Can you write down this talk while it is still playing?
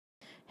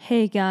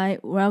Hey guys,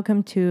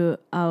 welcome to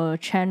our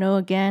channel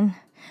again.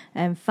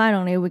 And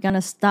finally, we're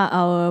gonna start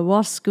our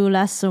walk school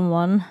lesson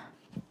 1.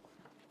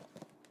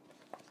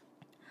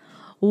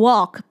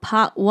 Walk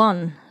part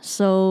 1.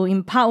 So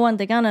in part 1,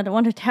 they're gonna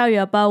want to tell you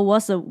about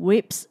what the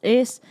riffs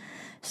is.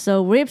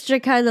 So riffs are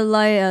kind of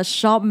like a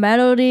short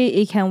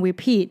melody, it can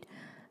repeat.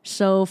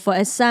 So for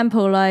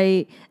example,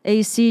 like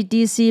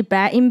AC/DC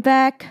Back in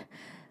Back.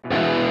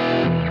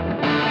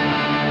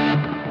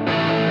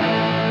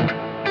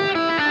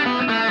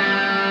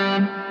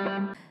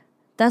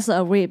 That's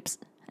a riffs.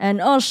 And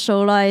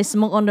also like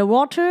Smoke on the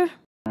Water.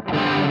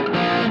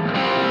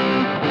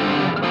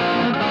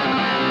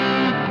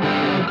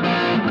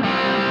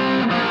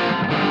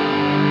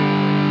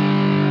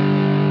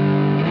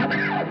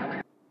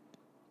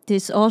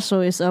 This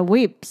also is a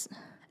riffs.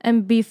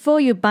 And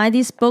before you buy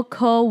this book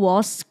called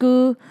Walk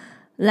School,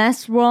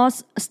 Let's Rock,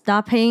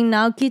 Start Playing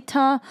Now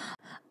Guitar,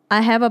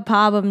 I have a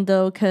problem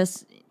though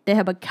because they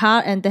have a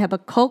card and they have a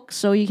code,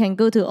 so you can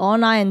go to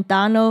online and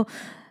download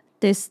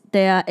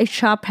their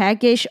extra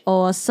package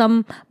or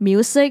some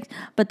music.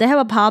 But they have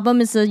a problem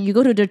is that you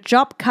go to the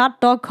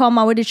jobcard.com.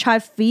 I already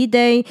tried 3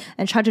 days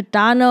and try to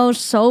download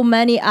so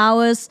many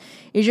hours.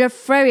 It's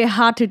just very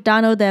hard to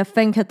download their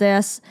thing because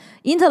their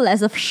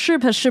internet is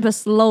super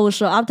slow.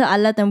 So after I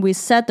let them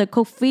reset the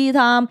code 3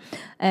 times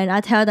and I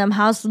tell them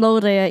how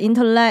slow their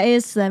internet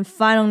is, then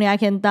finally I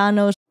can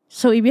download.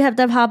 So if you have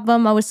that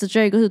problem, I would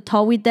suggest you go to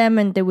talk with them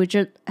and they will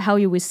just help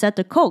you reset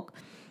the code.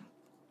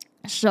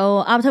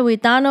 So after we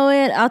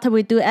download it, after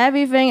we do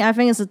everything, I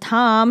think it's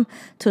time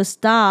to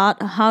start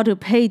how to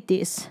play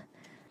this.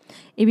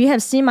 If you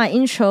have seen my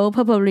intro,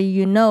 probably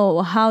you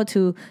know how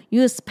to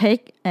use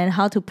pick and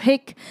how to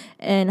pick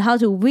and how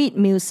to read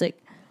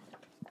music.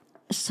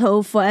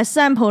 So for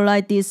example,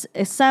 like this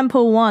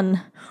example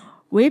 1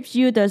 gives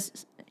you the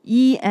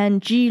E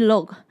and G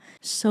look.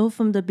 So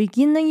from the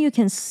beginning, you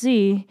can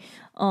see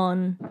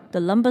on the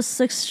number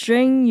 6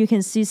 string, you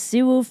can see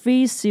 0,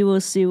 3, 0,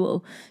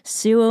 0.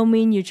 0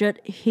 means you just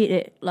hit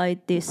it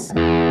like this.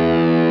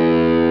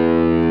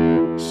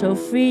 So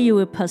 3, you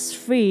will press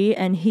 3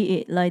 and hit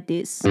it like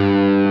this.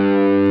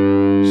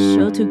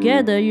 So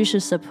together, you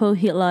should suppose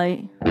hit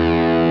like.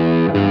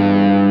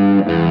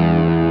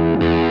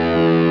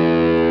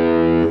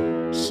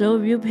 So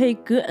if you play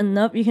good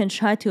enough, you can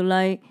try to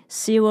like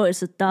 0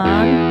 is a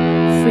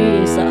down,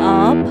 3 is a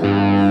up,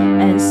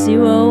 and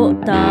 0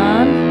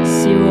 down,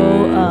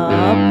 0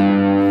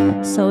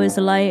 up. So it's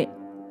like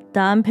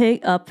down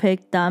pick, up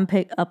pick, down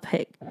pick, up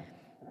pick.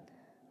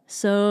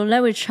 So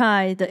let me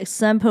try the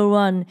example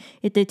 1.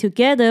 If they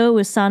together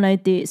will sound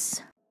like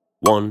this.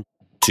 1,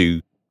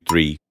 2,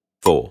 3,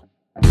 4.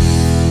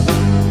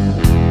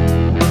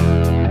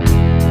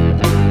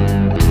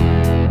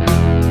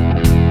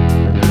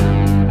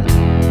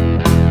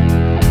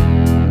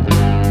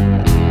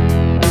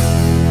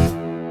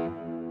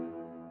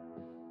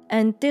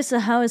 And this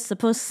is how it's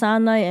supposed to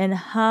sound like and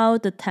how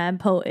the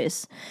tempo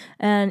is.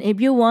 And if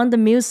you want the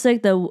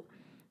music, the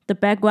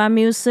background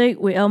music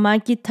without my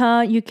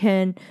guitar, you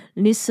can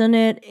listen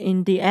it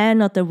in the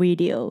end of the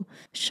video.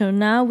 So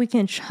now we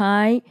can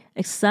try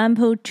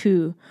example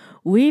 2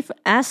 with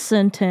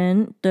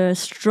accenting the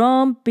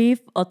strong beat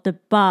of the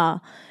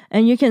bar.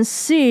 And you can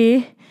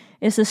see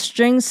it's a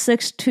string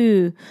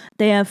 6-2.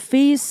 They are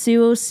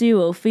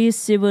 3-0-0,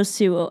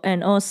 3-0-0,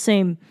 and all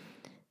same.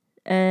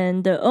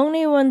 And the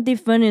only one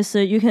difference is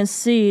that you can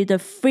see the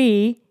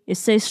 3, it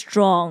says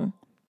strong.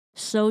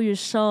 So you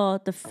saw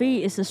the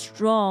 3 is a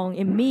strong.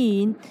 It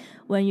means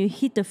when you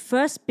hit the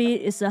first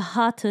beat, it's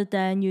harder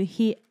than you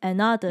hit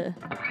another.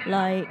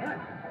 Like.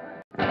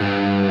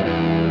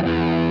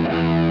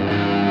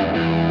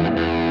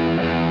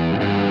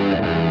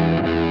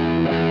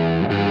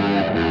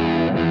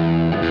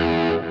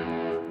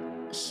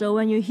 So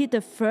when you hit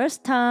the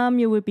first time,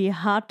 it will be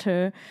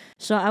harder.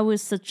 So I would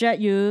suggest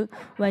you,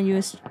 when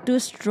you do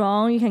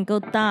strong, you can go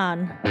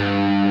down.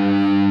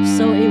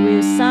 So it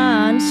will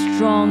sound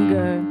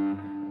stronger.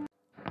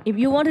 If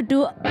you want to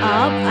do up,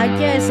 I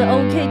guess it's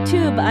okay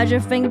too, but I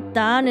just think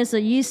down is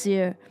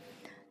easier.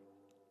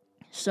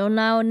 So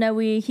now that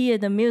we hear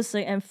the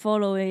music and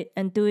follow it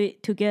and do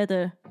it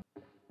together.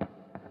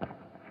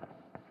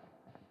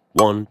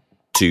 1,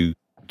 2,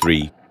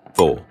 3,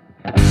 4.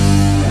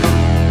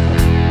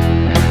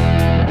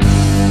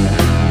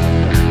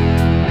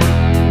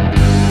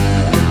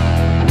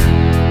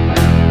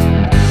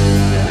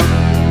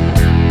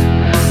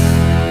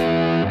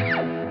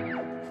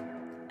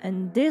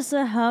 And this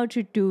is how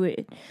to do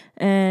it.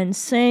 And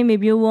same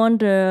if you want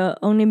the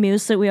only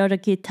music without the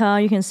guitar,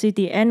 you can see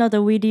the end of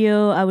the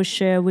video I will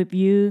share with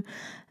you.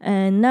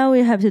 And now we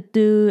have to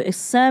do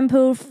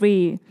example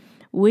 3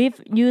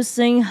 with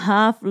using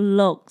half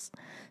loops.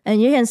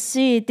 And you can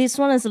see this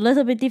one is a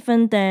little bit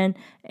different than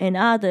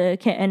another.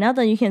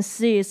 Another you can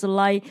see is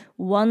like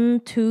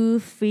 1, 2,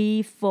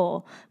 3,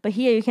 4. But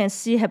here you can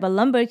see have a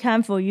number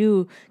count for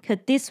you. Cause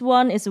this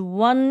one is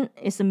 1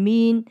 is a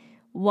mean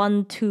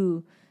 1,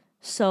 2.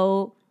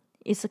 So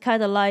it's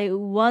kind of like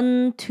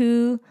 1,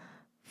 2,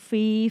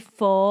 3,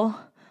 4,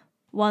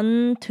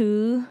 1,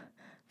 2,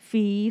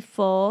 3,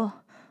 4.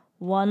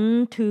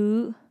 1,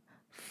 2,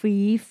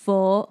 3,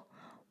 4.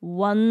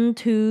 1,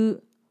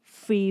 2,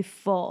 3,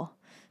 4.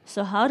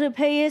 So how to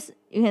play it?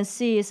 You can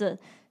see it's a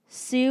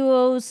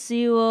 0,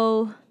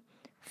 0,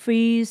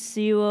 3,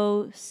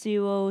 0,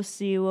 0,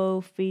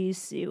 0, 3,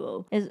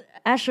 0.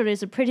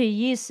 It's pretty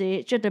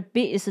easy. Just the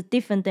beat is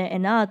different than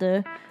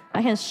another.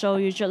 I can show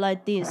you just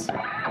like this.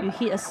 You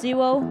hit a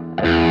 0. 1,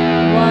 2,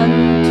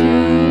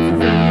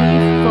 3,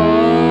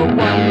 4. 1,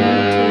 2,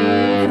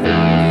 3,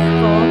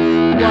 4.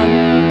 1,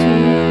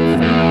 2,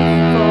 3,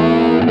 4.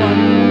 1,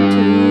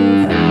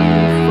 2, 3,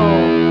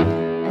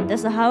 4. And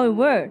that's how it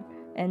works.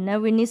 And now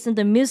we listen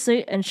to the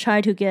music and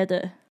try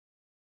together.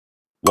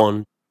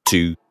 1,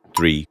 2,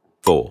 3,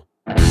 4.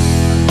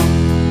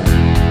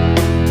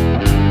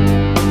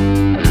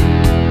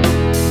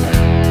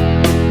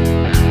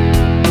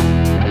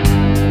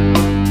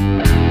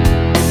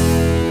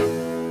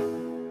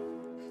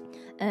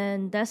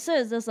 And that's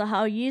it. That's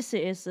how easy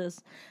it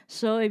is.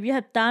 So if you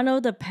have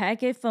downloaded the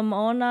package from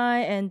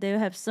online and they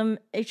have some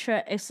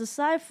extra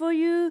exercise for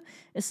you,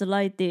 it's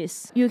like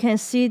this. You can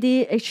see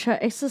the extra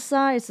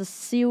exercise is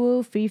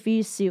 0, 3,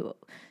 3, 0,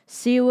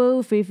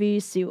 0, 3, 3,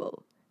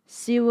 0,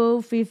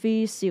 0, 3,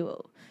 3,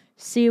 0,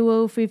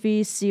 0, 3,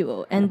 3,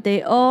 0, and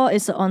they all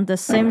is on the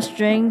same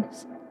string,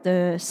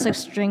 the 6th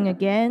string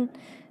again,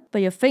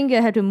 but your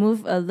finger have to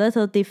move a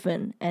little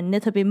different and a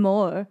little bit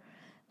more.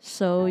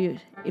 So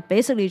it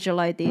basically just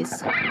like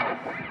this.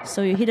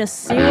 So you hit a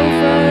 0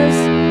 first,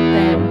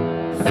 then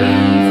 3, 3,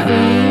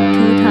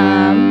 2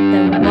 times,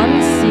 then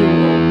 1,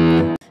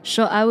 0.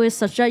 So I will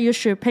suggest you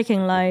should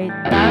picking like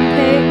down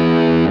pick,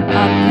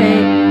 up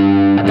pick,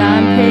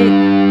 down pick,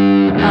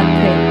 up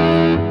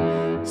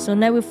pick. So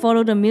now we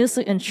follow the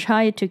music and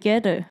try it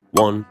together.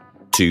 1,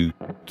 2,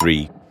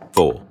 3,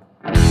 4.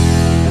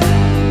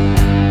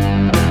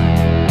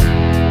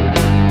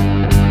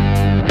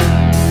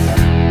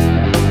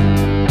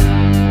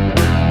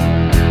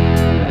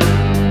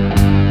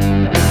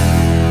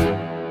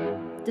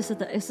 This is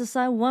the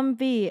exercise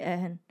 1B,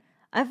 and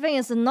I think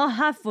it's not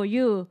hard for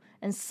you.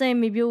 And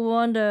same if you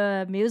want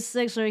the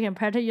music so you can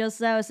practice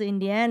yourselves in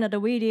the end of the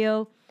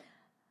video.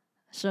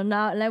 So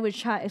now let me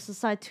try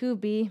exercise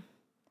 2B.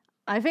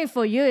 I think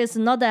for you it's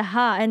not that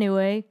hard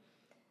anyway.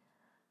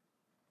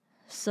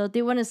 So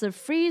this one is a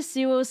 3,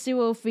 0,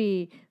 0,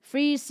 3,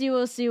 3,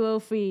 0, 0,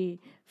 3,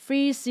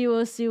 3,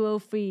 0, 0,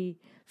 3,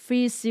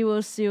 3,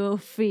 0, 0,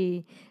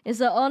 3. It's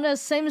on the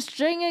same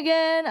string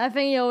again. I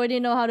think you already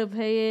know how to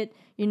play it.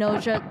 You know,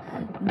 just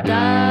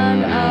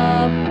down,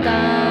 up,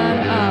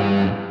 down,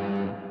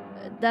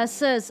 up.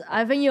 That's it.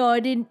 I think you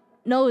already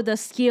know the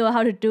skill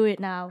how to do it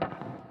now.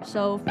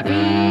 So 3,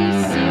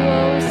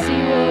 0,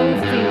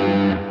 0,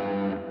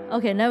 3.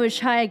 Okay, now we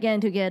try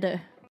again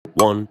together.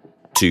 1,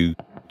 2,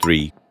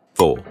 3,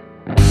 4.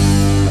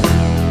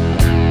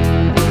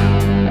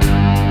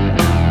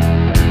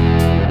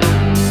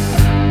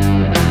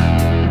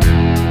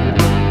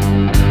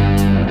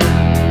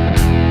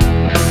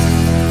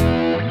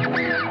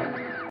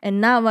 And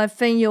now I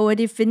think you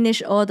already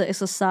finished all the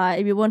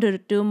exercise. If you want to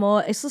do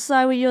more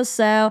exercise with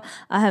yourself,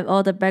 I have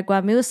all the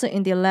background music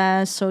in the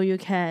last so you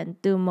can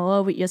do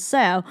more with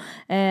yourself.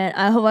 And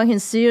I hope I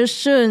can see you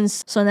soon.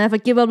 So never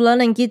give up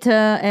learning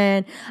guitar.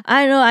 And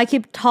I know I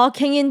keep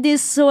talking in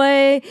this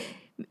way.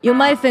 You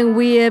might think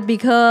weird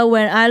because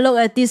when I look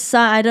at this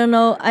side, I don't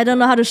know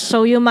how to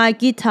show you my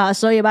guitar.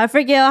 So if I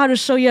figure out how to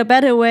show you a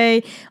better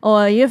way,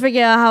 or you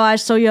figure out how I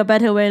show you a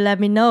better way,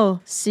 let me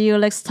know. See you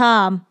next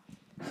time.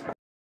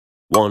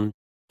 1,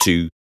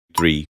 2,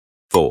 3,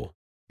 4.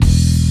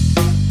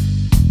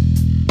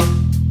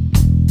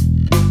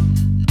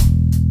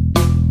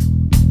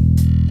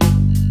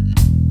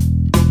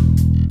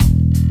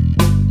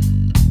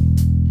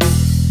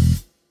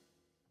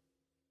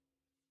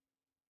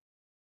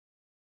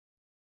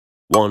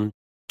 One,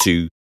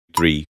 two,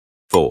 three,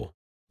 four.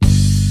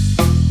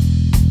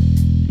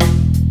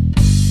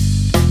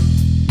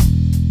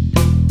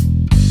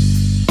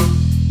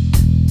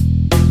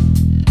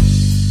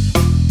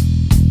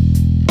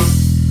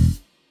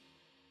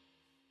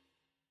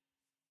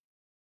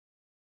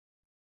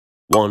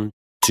 1,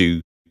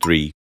 2,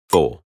 3,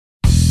 4.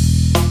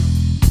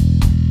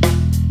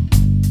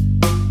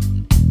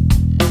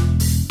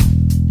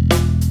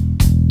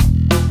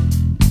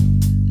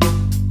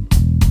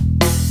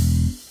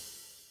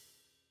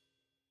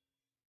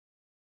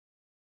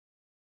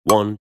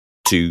 1,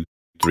 2,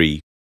 3,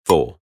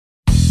 4.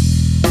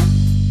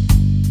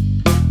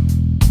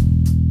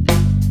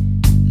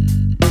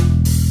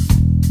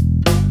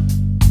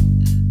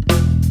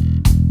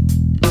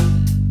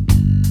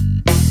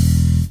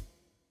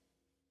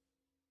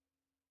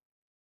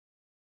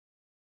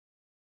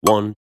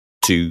 1,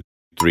 2,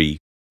 3,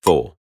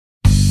 4.